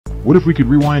What if we could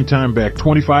rewind time back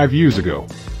 25 years ago?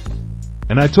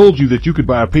 And I told you that you could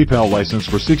buy a PayPal license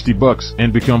for $60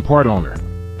 and become part owner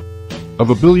of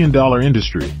a billion-dollar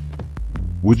industry.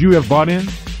 Would you have bought in?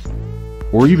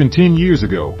 Or even 10 years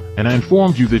ago, and I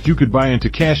informed you that you could buy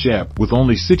into Cash App with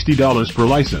only $60 per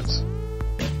license.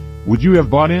 Would you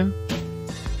have bought in?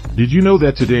 Did you know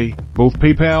that today, both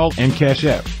PayPal and Cash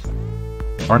App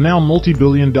are now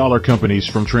multi-billion-dollar companies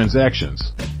from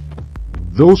transactions?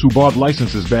 Those who bought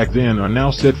licenses back then are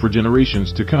now set for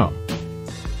generations to come.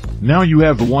 Now you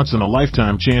have the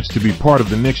once-in-a-lifetime chance to be part of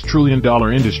the next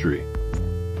trillion-dollar industry.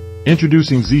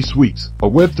 Introducing Z Suites, a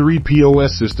Web3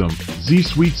 POS system. Z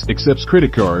Suites accepts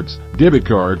credit cards, debit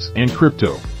cards, and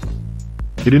crypto.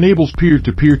 It enables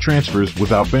peer-to-peer transfers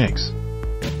without banks.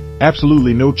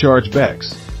 Absolutely no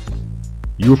chargebacks.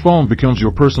 Your phone becomes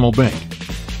your personal bank.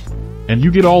 And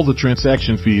you get all the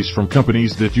transaction fees from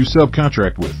companies that you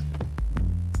subcontract with.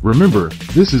 Remember,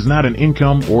 this is not an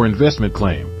income or investment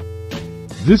claim.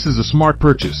 This is a smart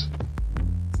purchase.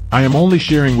 I am only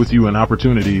sharing with you an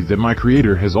opportunity that my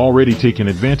creator has already taken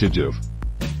advantage of.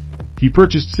 He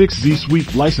purchased 6 Z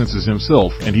Suite licenses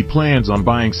himself and he plans on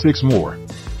buying 6 more.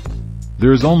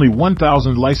 There is only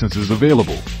 1,000 licenses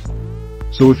available.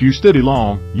 So if you study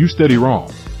long, you study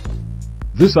wrong.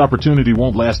 This opportunity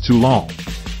won't last too long.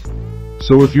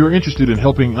 So if you're interested in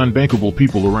helping unbankable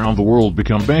people around the world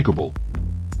become bankable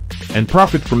and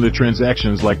profit from their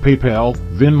transactions like PayPal,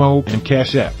 Venmo, and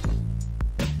Cash App,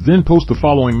 then post the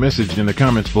following message in the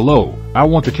comments below: I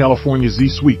want the California Z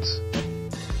Suites.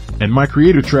 And my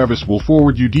creator Travis will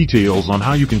forward you details on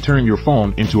how you can turn your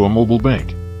phone into a mobile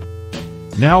bank.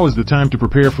 Now is the time to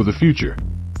prepare for the future.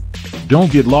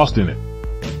 Don't get lost in it.